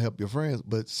don't want to help your friends,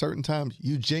 but certain times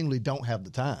you genuinely don't have the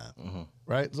time,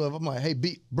 right? So if I'm like, hey,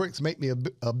 Bricks, make me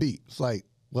a beat. It's like,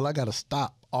 well, I got to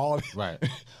stop all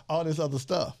this other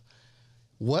stuff.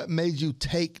 What made you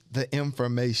take the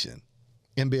information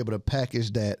and be able to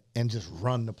package that and just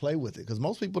run the play with it? Because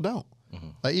most people don't.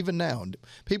 Like even now,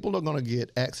 people are going to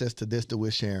get access to this that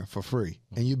we're sharing for free.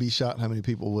 And you'd be shocked how many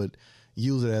people would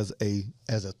use it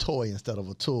as a toy instead of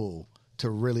a tool to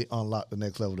really unlock the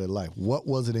next level of their life. What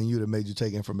was it in you that made you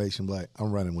take information like,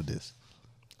 I'm running with this?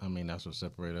 I mean, that's what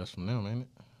separates us from them, ain't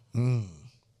it?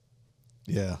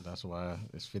 Yeah. That's why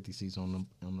it's 50 seats on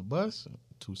the bus,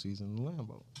 2 seats in the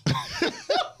Lambo.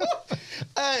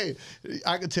 Hey,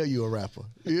 I can tell you a rapper.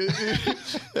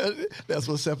 That's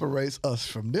what separates us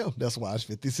from them. That's why it's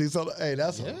 50 seats on the. Hey,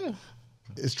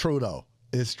 it's true though.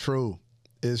 It's true.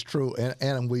 It's true.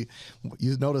 And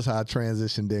you notice how I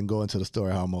transitioned, then go into the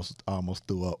story. How I almost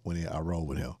threw up when I rolled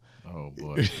with him. Oh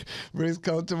boy. Briggs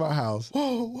comes to my house.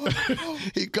 Whoa.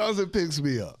 He comes and picks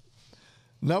me up.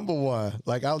 Number one,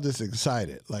 like I was just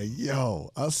excited. Like,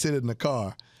 yo, I sit in the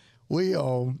car. We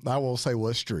on, I won't say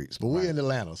what streets, but we in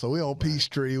Atlanta. So we on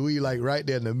Peachtree. We like right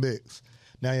there in the mix.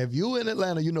 Now, if you in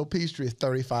Atlanta, you know Peachtree is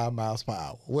 35 miles per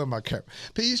hour. Where my camera?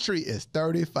 Peachtree is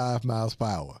 35 miles per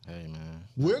hour. Hey, man.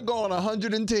 We're going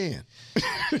 110.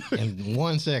 In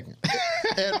 1 second.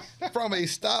 And from a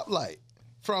stoplight,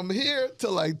 from here to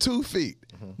like 2 feet,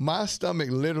 my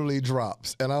stomach literally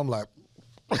drops. And I'm like,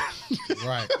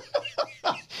 Right.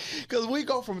 Because we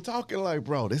go from talking like,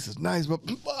 bro, this is nice, but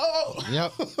oh.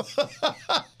 Yep.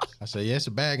 I said, yeah, it's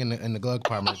a bag in the glove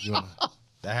compartment.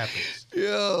 That happens.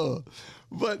 Yeah.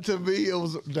 But to me, it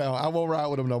was, no, I won't ride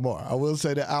with him no more. I will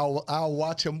say that I'll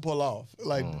watch him pull off.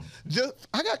 Like,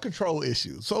 I got control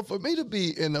issues. So for me to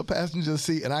be in the passenger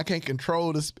seat and I can't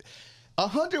control the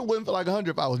 100 wouldn't feel like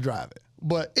 100 if I was driving.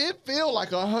 But it feel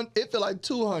like 100. It feel like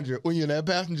 200 when you're in that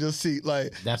passenger seat.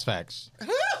 Like, that's facts.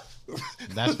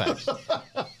 That's facts.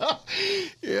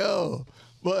 Yo,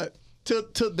 but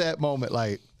to that moment,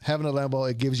 like having a Lambo,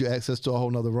 it gives you access to a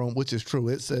whole nother room, which is true.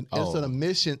 It's an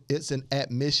admission. It's an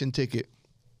admission ticket.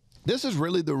 This is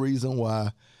really the reason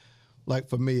why, like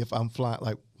for me, if I'm flying,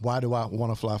 like why do I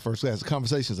want to fly first class? The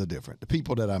conversations are different. The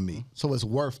people that I meet, so it's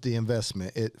worth the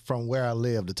investment. From where I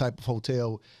live, the type of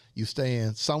hotel you stay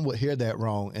in, some would hear that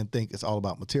wrong and think it's all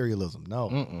about materialism. No.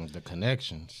 The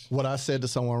connections. What I said to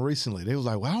someone recently, they was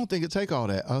like, well, I don't think it take all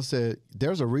that. I said,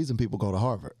 there's a reason people go to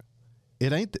Harvard.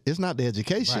 It's not the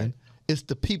education. Right. It's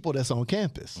the people that's on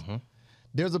campus.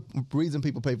 There's a reason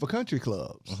people pay for country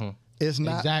clubs. It's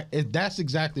not. That's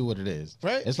exactly what it is.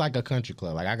 Right. It's like a country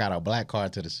club. Like I got a black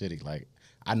card to the city. Like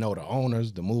I know the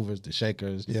owners, the movers, the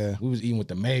shakers. Yeah. We was eating with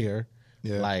the mayor.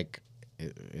 Yeah. Like,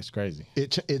 it's crazy.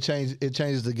 It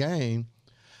changes the game,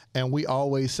 and we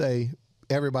always say,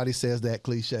 everybody says that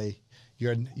cliche,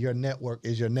 your network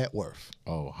is your net worth.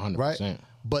 Oh, 100%. Right?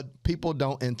 But people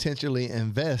don't intentionally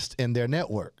invest in their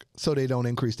network, so they don't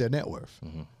increase their net worth.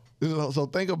 So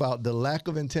think about the lack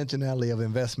of intentionality of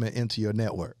investment into your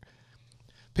network.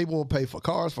 People will pay for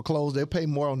cars, for clothes. They'll pay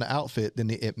more on the outfit than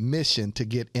the admission to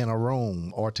get in a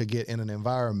room or to get in an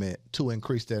environment to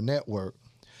increase their network.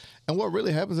 And what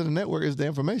really happens in the network is the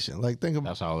information. Like think about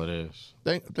that's all it is.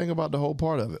 Think about the whole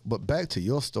part of it. But back to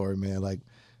your story, man. Like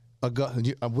we got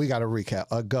to recap.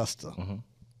 Augusta,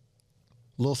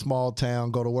 little small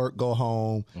town. Go to work, go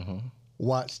home,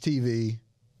 watch TV.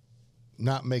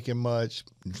 Not making much.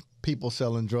 People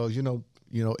selling drugs. You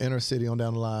know, inner city on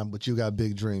down the line. But you got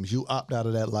big dreams. You opt out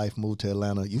of that life, move to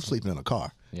Atlanta. You sleeping in a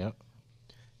car. Yep.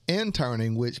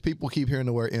 Interning, which people keep hearing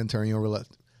the word intern. You don't realize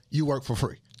you work for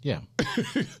free. Yeah.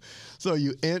 So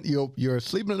you're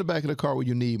sleeping in the back of the car where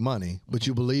you need money, but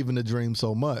you believe in the dream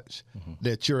so much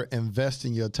that you're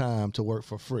investing your time to work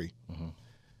for free.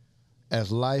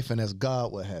 As life and as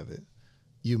God would have it,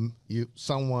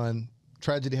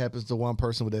 tragedy happens to one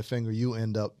person with their finger, you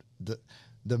end up the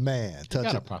man. He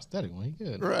got a prosthetic one. He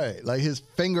good. Right. Like his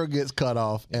finger gets cut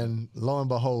off, and lo and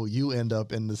behold, you end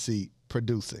up in the seat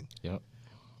producing. Yep.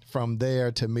 From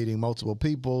there to meeting multiple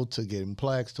people, to getting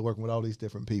plaques, to working with all these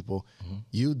different people,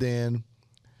 you then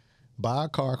buy a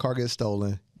car gets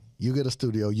stolen, you get a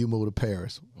studio, you move to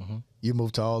Paris, you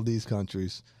move to all these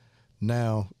countries.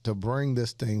 Now, to bring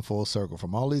this thing full circle,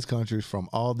 from all these countries, from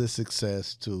all this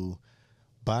success to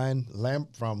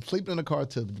from sleeping in a car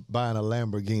to buying a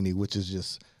Lamborghini, which is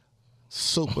just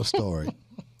super story.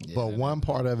 But one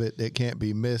part of it that can't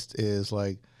be missed is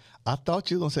like, I thought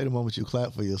you were gonna say the moment you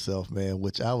clap for yourself, man,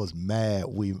 which I was mad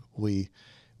we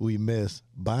missed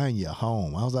buying your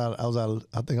home. I think I was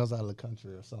out of the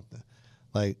country or something.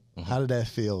 Like, how did that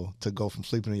feel to go from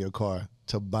sleeping in your car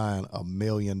to buying $1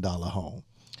 million home?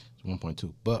 It's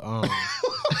 1.2. But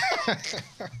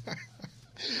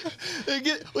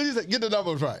what you say? Get the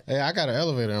numbers right. hey, I got an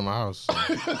elevator in my house. So.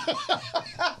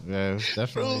 Yeah, it's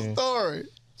definitely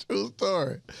True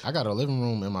story. I got a living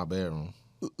room in my bedroom.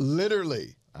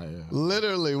 Literally.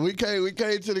 Literally, we came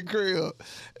to the crib,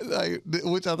 like,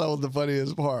 which I thought was the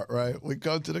funniest part. Right, we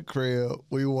come to the crib,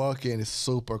 we walk in, it's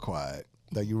super quiet,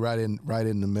 like you right in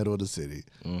the middle of the city,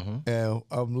 and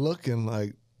I'm looking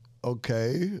like,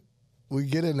 okay, we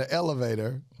get in the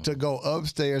elevator to go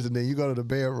upstairs, and then you go to the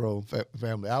bedroom,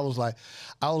 family. I was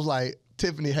like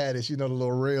Tiffany Haddish, you know, the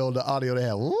little reel, the audio they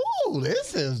have. Ooh,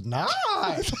 this is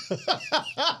nice.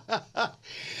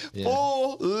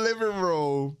 Full living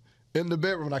room. In the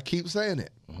bedroom, and I keep saying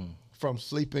it, from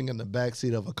sleeping in the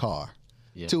backseat of a car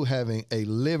to having a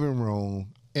living room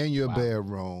in your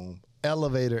bedroom,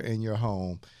 elevator in your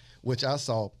home, which I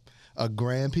saw a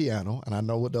grand piano, and I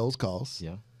know what those cost.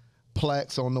 Yeah.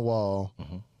 Plaques on the wall.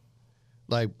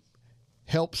 Like,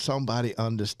 help somebody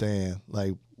understand,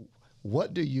 like,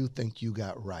 what do you think you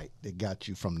got right that got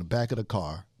you from the back of the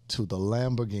car to the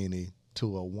Lamborghini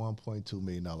to a $1.2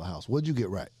 million house? What'd you get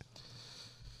right?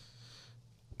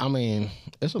 I mean,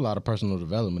 it's a lot of personal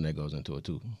development that goes into it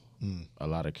too. A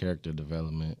lot of character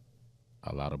development,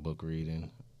 a lot of book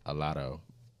reading, a lot of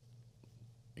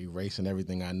erasing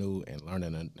everything I knew and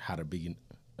learning how to be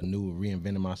anew,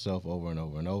 reinventing myself over and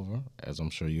over and over, as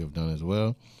I'm sure you have done as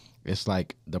well. It's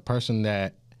like the person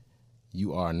that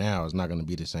you are now is not going to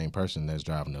be the same person that's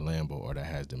driving the Lambo or that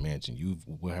has the mansion. You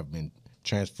will have been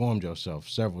transformed yourself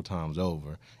several times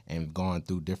over and gone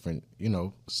through different,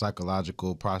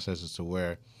 psychological processes to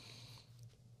where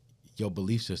your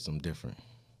belief system different.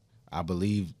 I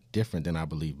believe different than I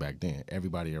believed back then.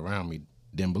 Everybody around me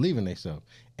didn't believe in themselves.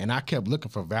 And I kept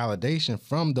looking for validation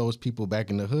from those people back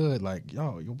in the hood, like,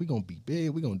 yo, we gonna be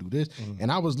big, we gonna do this.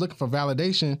 And I was looking for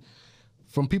validation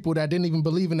from people that didn't even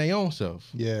believe in their own self.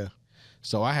 Yeah.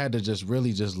 So I had to just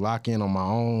really just lock in on my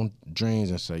own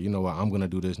dreams and say, you know what, I'm going to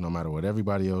do this no matter what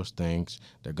everybody else thinks.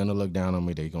 They're going to look down on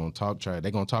me. They're going to talk trash.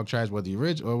 They're going to talk trash whether you're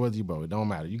rich or whether you're broke. It don't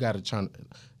matter. You got to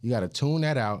tune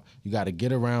that out. You got to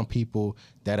get around people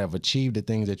that have achieved the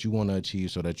things that you want to achieve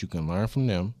so that you can learn from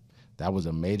them. That was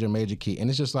a major, major key. And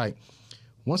it's just like,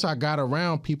 once I got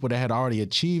around people that had already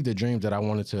achieved the dreams that I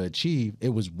wanted to achieve, it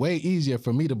was way easier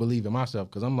for me to believe in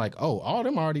myself because I'm like, oh, all of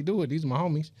them already do it. These are my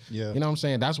homies. Yeah. You know what I'm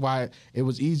saying? That's why it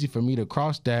was easy for me to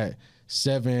cross that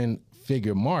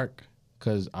 7-figure mark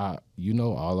because,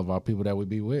 all of our people that we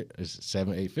be with is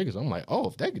 7-8 figures. I'm like, oh,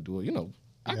 if they could do it,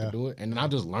 I could do it. And then I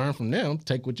just learn from them,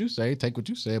 take what you say, take what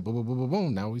you said, boom, boom, boom, boom,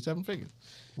 boom. Now we 7 figures.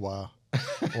 Wow.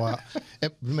 Wow.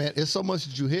 And, man, it's so much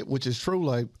that you hit, which is true.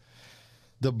 Like,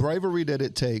 the bravery that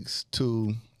it takes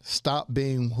to stop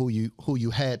being who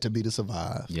you had to be to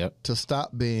survive. Yep. To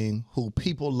stop being who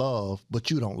people love,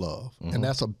 but you don't love. And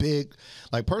that's a big,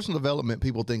 like, personal development,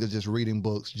 people think is just reading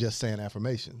books, just saying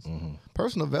affirmations.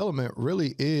 Personal development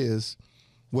really is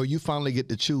where you finally get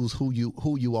to choose who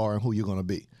you are and who you're going to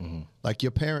be. Like,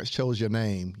 your parents chose your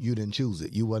name. You didn't choose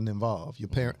it. You wasn't involved. Your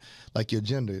parent, like your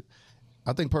gender.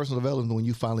 I think personal development is when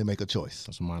you finally make a choice.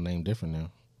 That's my name different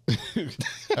now.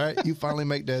 All right, you finally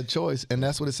make that choice, and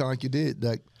that's what it sounded like you did.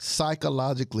 Like,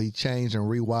 psychologically changed and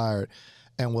rewired,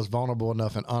 and was vulnerable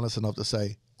enough and honest enough to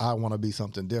say, "I want to be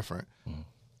something different."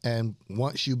 And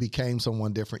once you became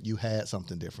someone different, you had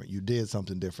something different. You did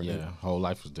something different. Yeah, whole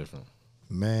life was different.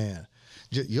 Man,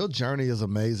 your journey is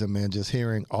amazing, man. Just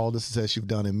hearing all the success you've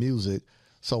done in music.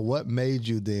 So, what made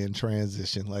you then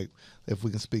transition? Like, if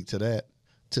we can speak to that.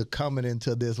 To coming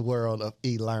into this world of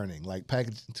e-learning, like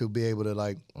to be able to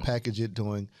like package it,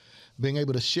 being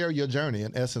able to share your journey.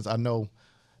 In essence, I know,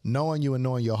 knowing you and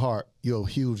knowing your heart, you're a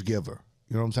huge giver.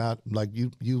 You know what I'm saying? Like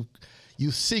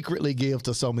you secretly give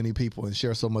to so many people and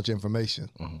share so much information.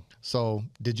 So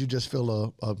did you just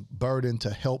feel a burden to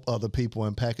help other people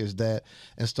and package that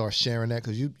and start sharing that?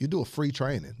 Because you do a free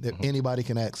training that anybody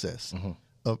can access.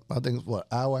 I think it's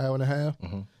hour and a half?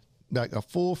 Like a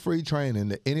full free training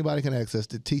that anybody can access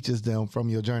that teaches them from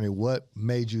your journey. What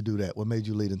made you do that? What made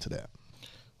you lead into that?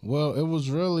 Well, it was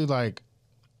really like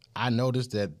I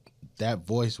noticed that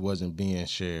voice wasn't being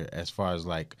shared as far as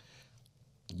like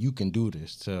you can do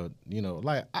this. To, you know,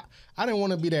 like I didn't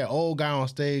want to be that old guy on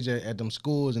stage at them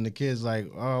schools and the kids like,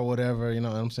 oh, whatever, you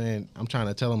know what I'm saying? I'm trying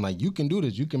to tell them like, you can do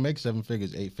this. You can make 7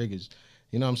 figures, 8 figures.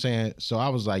 You know what I'm saying? So I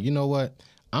was like, you know what?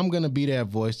 I'm going to be that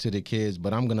voice to the kids,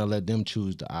 but I'm going to let them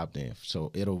choose to opt in.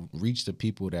 So it'll reach the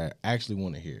people that actually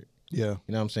want to hear it. Yeah. You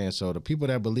know what I'm saying? So the people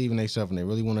that believe in themselves and they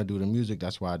really want to do the music,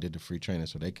 that's why I did the free training,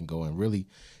 so they can go and really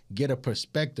get a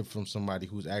perspective from somebody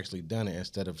who's actually done it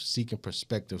instead of seeking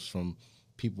perspectives from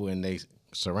people in their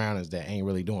surroundings that ain't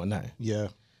really doing nothing. Yeah.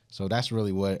 So that's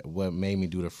really what made me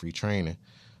do the free training.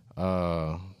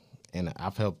 And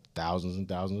I've helped thousands and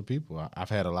thousands of people. I've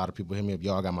had a lot of people hit me up,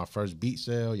 y'all got my first beat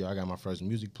sale, y'all got my first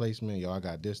music placement, y'all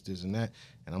got this, and that.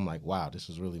 And I'm like, wow, this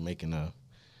is really making an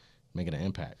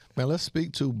impact. Man, let's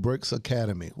speak to Bricks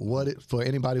Academy. For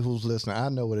anybody who's listening, I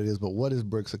know what it is, but what is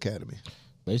Bricks Academy?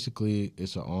 Basically,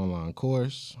 it's an online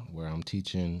course where I'm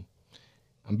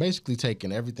basically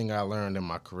taking everything I learned in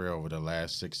my career over the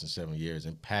last 6 and 7 years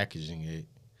and packaging it,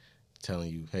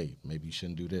 telling you, hey, maybe you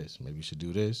shouldn't do this. Maybe you should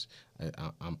do this.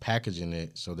 I'm packaging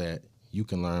it so that you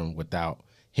can learn without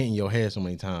hitting your head so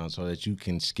many times, so that you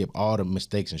can skip all the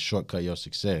mistakes and shortcut your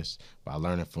success by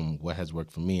learning from what has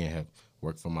worked for me and have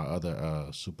worked for my other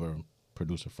super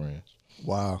producer friends.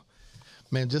 Wow.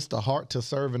 Man, just the heart to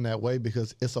serve in that way,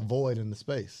 because it's a void in the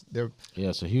space. Yeah,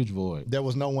 it's a huge void. There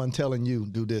was no one telling you,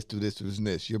 do this, do this, do this, and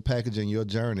this. You're packaging your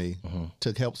journey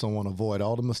to help someone avoid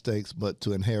all the mistakes, but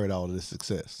to inherit all of the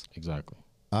success. Exactly.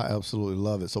 I absolutely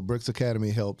love it. So Bricks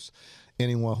Academy helps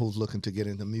anyone who's looking to get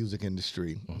in the music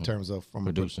industry in terms of from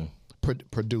producing.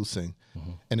 Producing.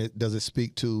 And does it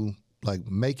speak to like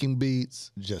making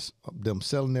beats, just them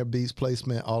selling their beats,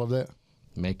 placement, all of that?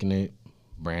 Making it,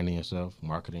 branding yourself,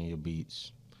 marketing your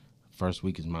beats. First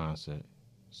week is mindset.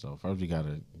 So first you got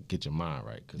to get your mind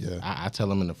right. Because I tell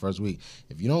them in the first week,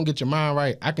 if you don't get your mind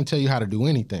right, I can tell you how to do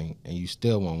anything and you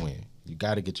still won't win. You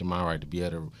got to get your mind right to be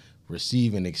able to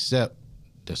receive and accept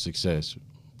the success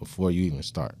before you even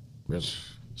start. Really,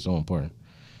 so important.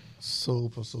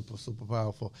 Super, super, super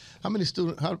powerful. How many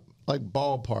students, like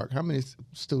ballpark, how many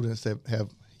students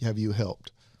have you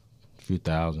helped? A few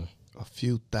thousand. A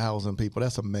few thousand people.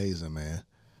 That's amazing, man.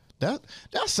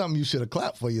 That's something you should have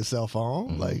clapped for yourself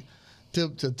on. Like to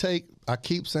take, I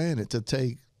keep saying it, to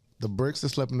take the bricks that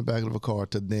slept in the back of a car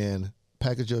to then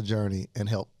package your journey and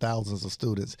help thousands of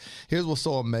students. Here's what's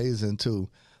so amazing too.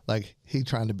 Like, he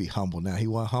trying to be humble now. He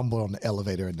wasn't humble on the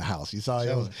elevator in the house. You saw he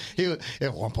was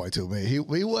at 1.2 million. He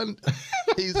wasn't.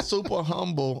 He's super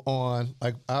humble on,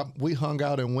 like, we hung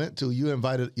out and went to. You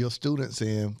invited your students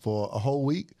in for a whole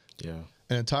week. Yeah.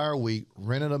 An entire week,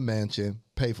 rented a mansion,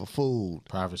 pay for food,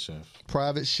 private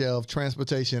chef,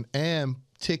 transportation, and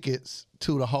tickets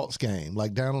to the Hawks game,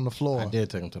 like down on the floor. I did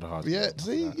take them to the Hawks game. Yeah,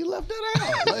 see, you left that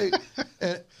out.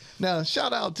 Like, now,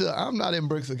 shout out to, I'm not in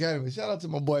Bricks Academy. Shout out to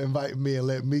my boy inviting me and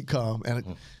letting me come.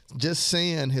 And just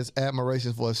seeing his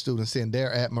admiration for his students, seeing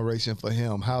their admiration for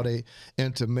him, how they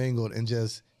intermingled, and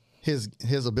just his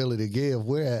ability to give.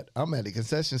 I'm at the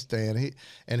concession stand,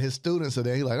 and his students are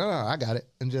there. He's like, no, I got it.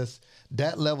 And just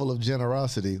that level of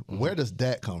generosity, where does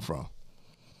that come from?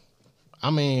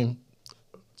 I mean,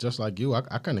 just like you, I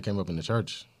kind of came up in the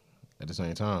church at the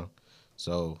same time.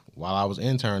 So while I was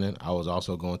interning, I was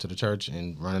also going to the church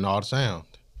and running all the sound.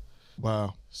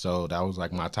 Wow. So that was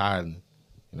like my tithing.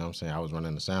 You know what I'm saying? I was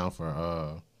running the sound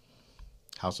for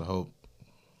House of Hope.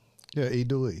 Yeah,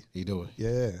 E-Dewey.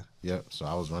 Yeah. Yep. So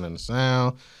I was running the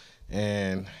sound,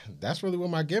 and that's really where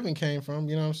my giving came from.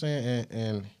 You know what I'm saying?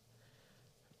 And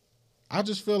I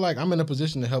just feel like I'm in a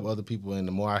position to help other people, and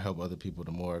the more I help other people,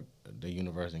 the more the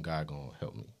universe and God gonna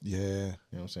help me. Yeah. You know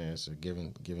what I'm saying? It's a give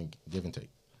and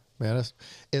take. Man,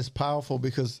 it's powerful,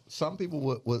 because some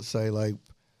people would say, like,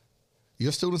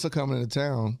 your students are coming into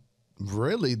town.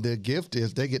 Really, their gift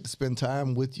is they get to spend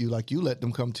time with you. Like, you let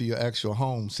them come to your actual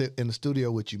home, sit in the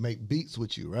studio with you, make beats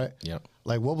with you, right? Yep.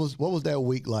 Like, what was that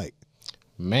week like?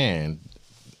 Man,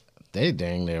 they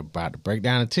dang near about to break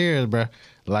down in tears, bro.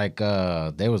 Like,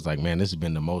 they was like, man, this has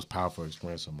been the most powerful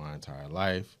experience of my entire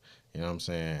life. You know what I'm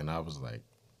saying? And I was like,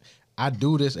 I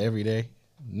do this every day.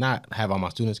 Not have all my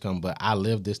students come, but I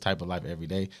live this type of life every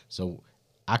day. So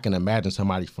I can imagine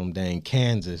somebody from dang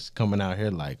Kansas coming out here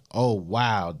like, oh,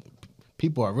 wow,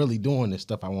 people are really doing this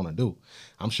stuff I want to do.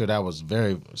 I'm sure that was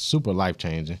very super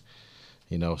life-changing,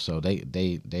 you know, so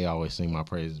they always sing my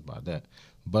praises about that.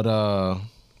 But I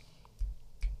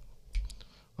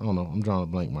don't know. I'm drawing a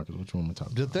blank, Marcus. What you want me to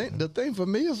talk about? The thing for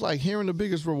me is like hearing the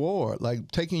biggest reward,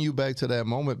 like taking you back to that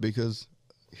moment, because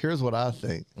here's what I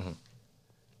think.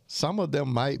 Some of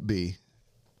them might be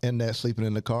in that sleeping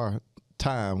in the car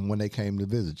time when they came to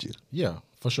visit you. Yeah,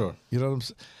 for sure. You know what I'm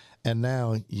saying? And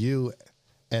now you,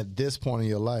 at this point in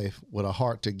your life with a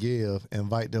heart to give,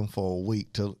 invite them for a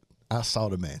week to. I saw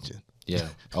the mansion. Yeah.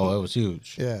 Oh, it was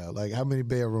huge. Yeah, like how many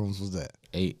bedrooms was that?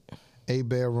 8.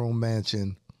 8-bedroom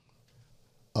mansion.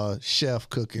 Chef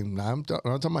cooking. Now, I'm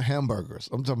talking about hamburgers.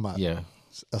 I'm talking about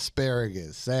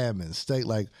asparagus, salmon, steak.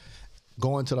 Like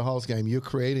going to the Hawks game, you're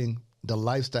creating the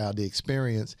lifestyle, the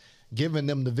experience, giving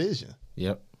them the vision.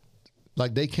 Yep.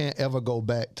 Like they can't ever go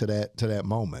back to that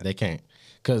moment. They can't.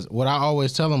 Because what I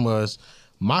always tell them was,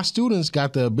 my students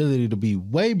got the ability to be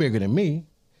way bigger than me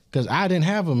because I didn't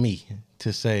have a me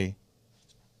to say,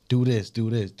 do this, do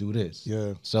this, do this.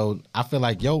 Yeah. So I feel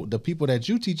like, the people that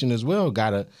you teaching as well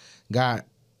got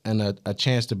a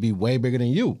chance to be way bigger than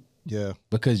you. Yeah.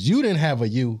 Because you didn't have a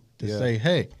you to say,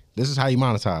 hey, this is how you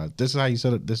monetize. This is how you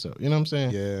set up this up. You know what I'm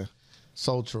saying? Yeah.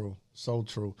 So true. So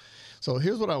true. So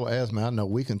here's what I would ask, man. I know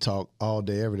we can talk all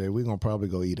day, every day. We're going to probably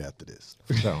go eat after this.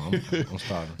 For sure. I'm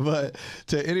starving. But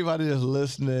to anybody that's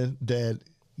listening, that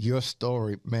your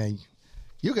story, man,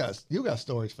 you got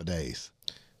stories for days.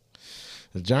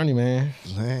 The journey, man.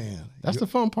 Man. That's the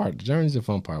fun part. The journey's the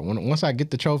fun part. Once I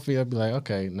get the trophy, I'll be like,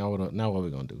 okay, now what we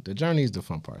going to do? The journey is the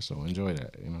fun part, so enjoy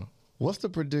that, What's the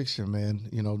prediction,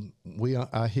 man?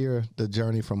 I hear the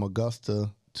journey from Augusta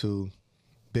to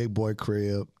big boy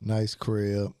crib, nice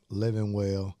crib, living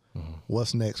well. Mm-hmm.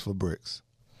 What's next for Bricks?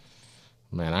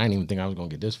 Man, I didn't even think I was going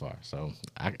to get this far, so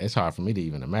it's hard for me to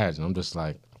even imagine. I'm just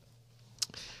like,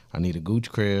 I need a Gooch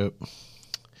crib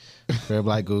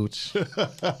like Gooch.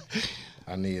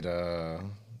 I need the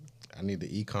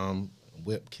Ecom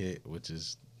whip kit, which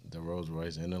is the Rolls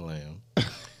Royce and the Lamb.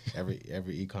 Every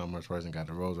e-commerce person got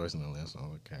the Rolls Royce and the Lamb, so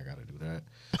okay, I got to do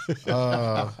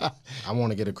that. I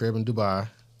want to get a crib in Dubai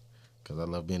because I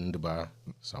love being in Dubai.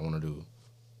 So I want to do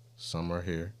summer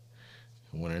here,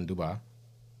 winter in Dubai.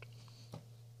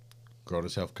 Grow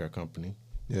this healthcare company.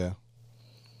 Yeah.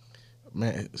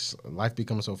 Man, life be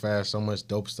coming so fast. So much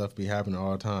dope stuff be happening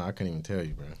all the time. I can't even tell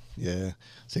you, bro. Yeah.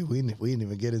 See, we didn't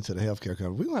even get into the healthcare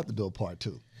company. We're going to have to do a part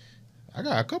 2. I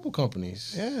got a couple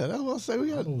companies. Yeah, that's what I say.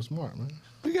 We got smart, man.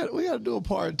 We got to do a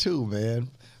part 2, man.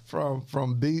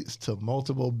 From beats to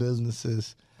multiple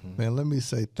businesses. Mm-hmm. Man, let me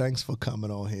say thanks for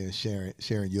coming on here and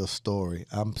sharing your story.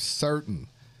 I'm certain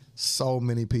so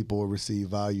many people will receive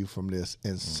value from this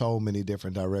in so many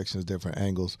different directions, different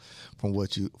angles from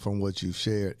what you've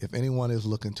shared. If anyone is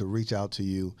looking to reach out to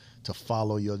you to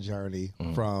follow your journey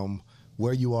from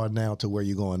where you are now to where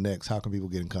you're going next, how can people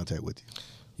get in contact with you?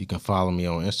 You can follow me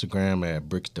on Instagram at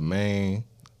Bricks Domain.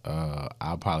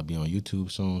 I'll probably be on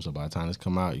YouTube soon, so by the time this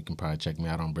come out, you can probably check me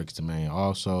out on Bricks Domain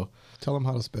also. Tell them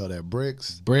how to spell that.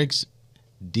 Bricks.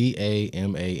 Damane.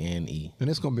 And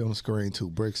it's going to be on the screen too,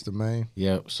 Bricks Domain.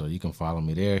 Yep, so you can follow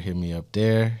me there. Hit me up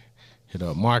there. Hit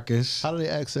up Marcus. How do they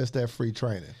access that free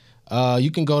training?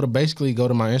 You can go to my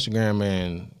Instagram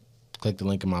and click the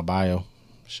link in my bio.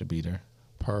 Should be there.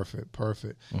 Perfect.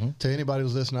 Mm-hmm. To anybody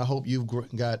who's listening, I hope you've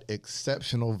got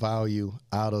exceptional value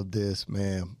out of this,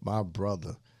 man. My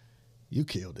brother, you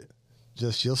killed it.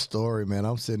 Just your story, man.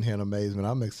 I'm sitting here in amazement.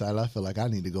 I'm excited. I feel like I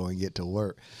need to go and get to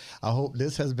work. I hope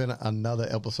this has been another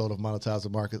episode of Monetize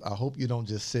with Marcus. I hope you don't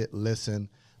just sit, listen,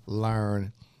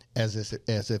 learn as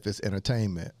if it's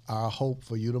entertainment. Our hope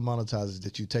for you to monetize is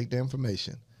that you take the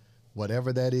information,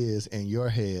 whatever that is in your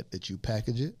head, that you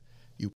package it,